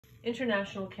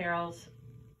International Carols,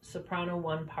 soprano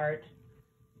 1 part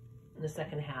in the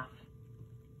second half.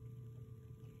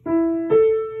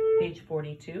 Page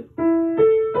 42.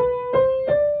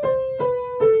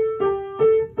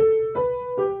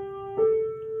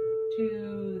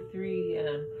 2, 3,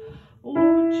 and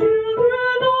oh,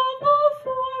 children of the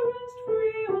forest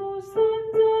free, oh,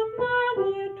 sons of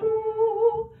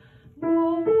Manitou, the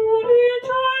holy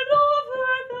child of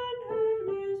earth and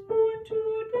heaven is born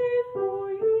today for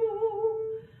you.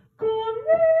 Come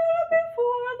kneel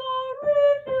before the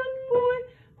radiant boy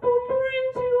who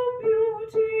brings you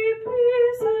beauty,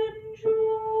 peace, and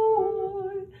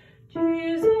joy.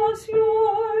 Jesus,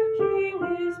 your King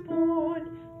is born.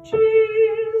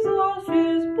 Jesus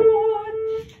is born.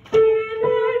 In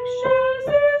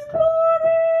excelsis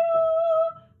Gloria,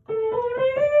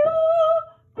 Gloria,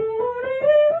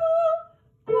 Gloria,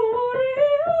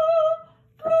 Gloria,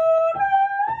 Gloria.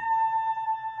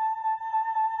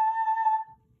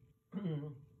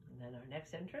 And then our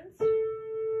next entrance.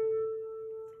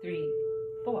 3,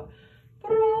 4.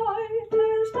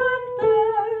 Brightest and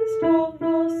best of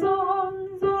the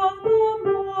sons of the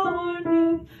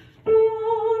morning,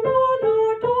 dawn on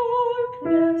our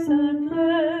darkness and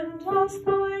lend us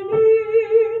thy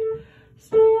need.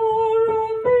 Star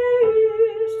of the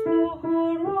east, the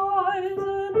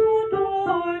horizon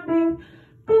adorning,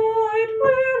 guide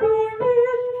where our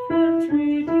infant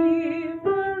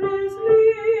Redeemer is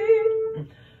lead.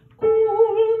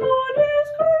 Gold on his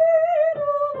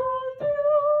cradle, the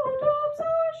dewdrops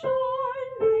are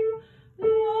shining.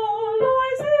 Low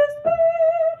lies his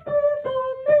bed with the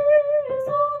peace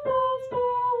of the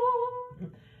star.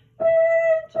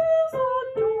 Angels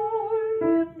adore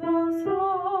him, the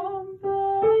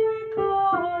slumber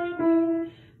reclining.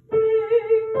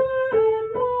 Maker and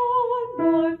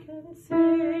monarch and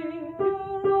Savior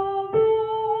of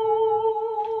all.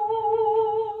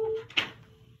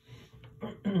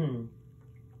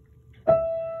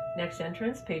 Next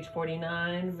entrance, page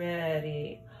 49,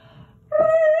 ready.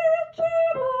 Richer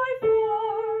by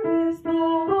far is the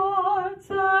heart's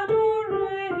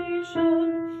adoration,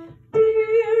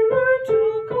 dearer to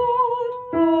God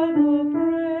are the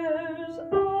prayers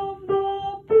of the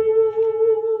poor.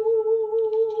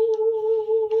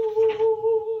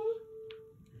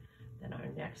 Then our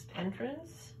next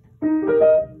entrance.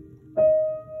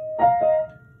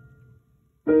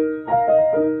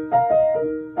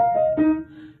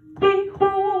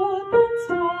 Behold that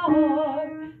star,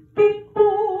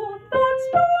 behold that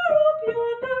star up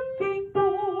yonder,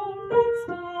 behold that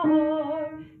star,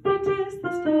 it is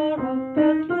the star of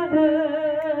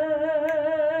Bethlehem.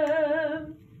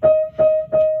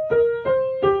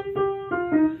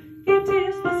 It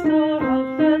is the star of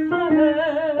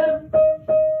Bethlehem.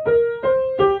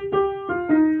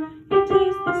 It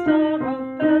is the star of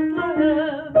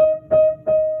Bethlehem.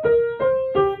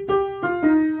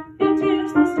 It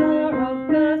is the star of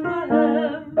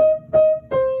Bethlehem.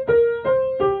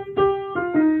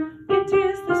 It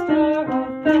is the star of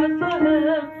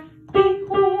Bethlehem.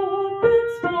 Behold that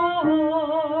star.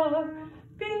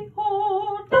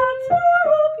 Behold that star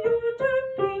up yonder.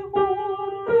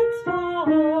 Behold that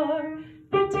star.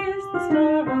 It is the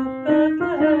star of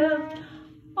Bethlehem.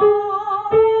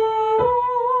 Ah,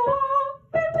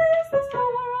 it is the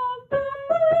star of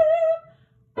Bethlehem.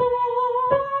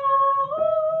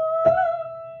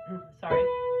 Sorry.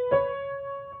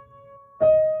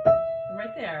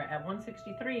 Right there at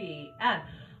 163 and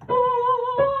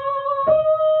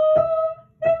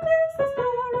it is the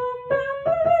star of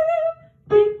Bethlehem.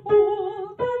 Behold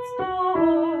that star.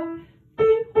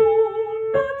 Behold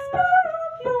that star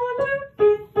up yonder.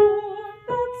 Behold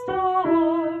that star.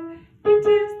 It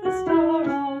is the star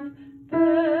of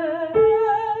Bethlehem.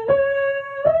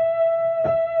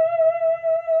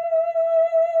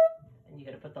 And you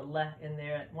got to put the le in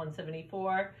there at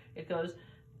 174. It goes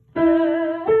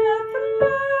Bethlehem.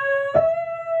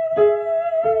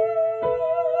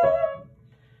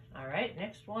 All right,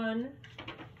 next one.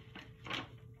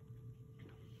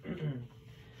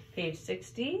 Page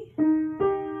 60.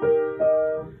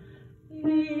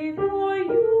 Leave your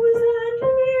ewes and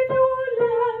leave your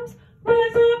lambs.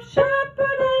 Rise up,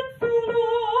 shepherd, and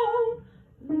follow.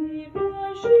 Leave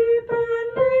your sheep and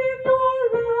leave your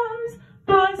rams.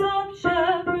 Rise up,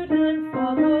 shepherd, and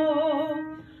follow.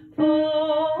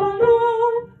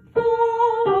 Follow,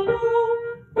 follow.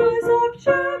 Rise up,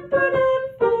 shepherd, and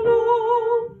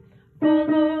follow.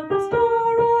 Follow the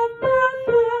star of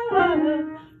Bethlehem.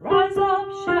 Rise up,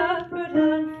 shepherd,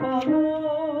 and follow.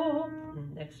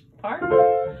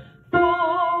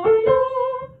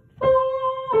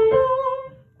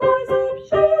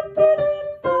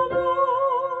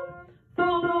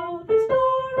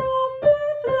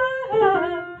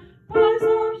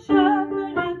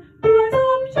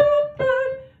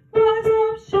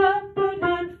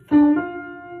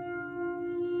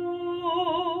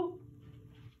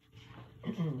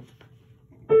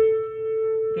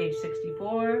 page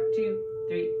 64, 2,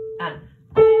 3, and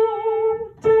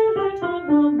oh, till light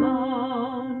on